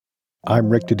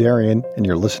I'm Rick Dudarian, and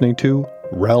you're listening to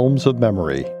Realms of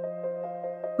Memory.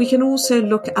 We can also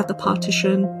look at the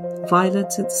partition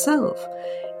violence itself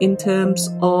in terms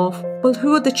of, well,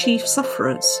 who are the chief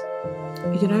sufferers?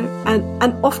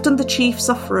 And often the chief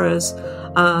sufferers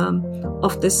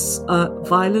of this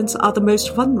violence are the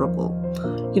most vulnerable.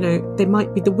 They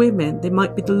might be the women, they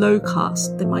might be the low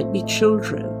caste, they might be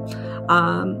children.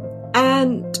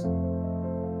 And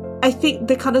I think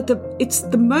it's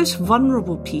the most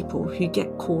vulnerable people who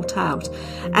get caught out.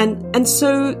 And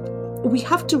so we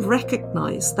have to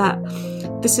recognize that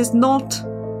this is not,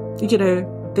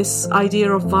 this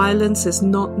idea of violence is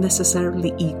not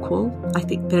necessarily equal. I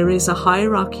think there is a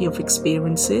hierarchy of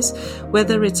experiences,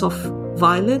 whether it's of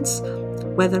violence,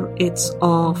 whether it's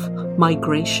of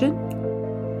migration,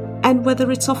 and whether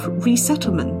it's of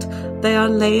resettlement. There are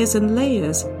layers and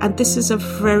layers, and this is a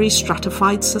very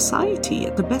stratified society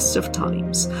at the best of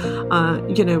times.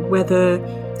 Whether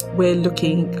we're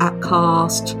looking at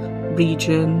caste,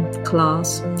 region,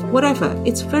 class, whatever,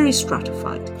 it's very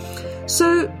stratified.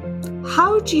 So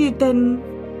how do you then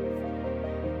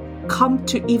come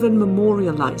to even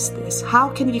memorialize this? How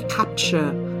can you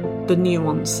capture the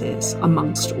nuances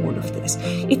amongst all of this?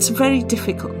 It's very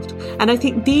difficult. And I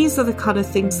think these are the kind of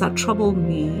things that trouble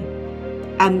me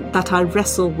and that I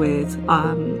wrestle with,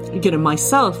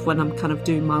 myself when I'm kind of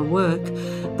doing my work,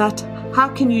 that how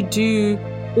can you do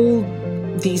all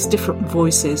these different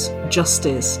voices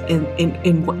justice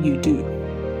in what you do?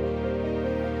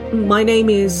 My name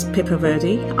is Pippa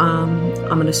Virdee.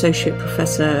 I'm an associate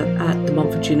professor at the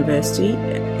Montfort University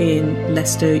in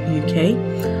Leicester, UK.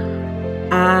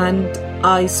 And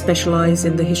I specialise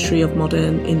in the history of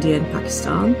modern India and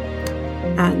Pakistan.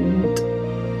 And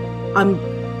I'm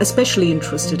especially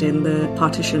interested in the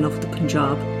partition of the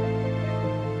Punjab.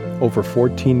 Over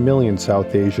 14 million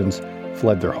South Asians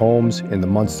fled their homes in the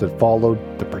months that followed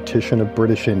the partition of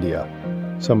British India.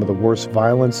 Some of the worst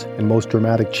violence and most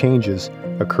dramatic changes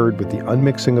occurred with the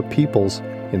unmixing of peoples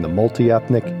in the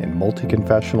multi-ethnic and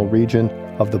multi-confessional region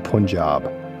of the Punjab.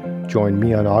 Join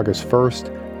me on August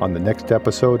 1st on the next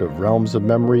episode of Realms of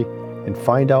Memory and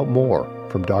find out more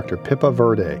from Dr. Pippa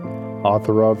Virdee,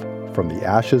 author of From the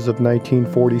Ashes of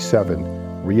 1947,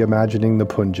 Reimagining the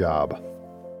Punjab.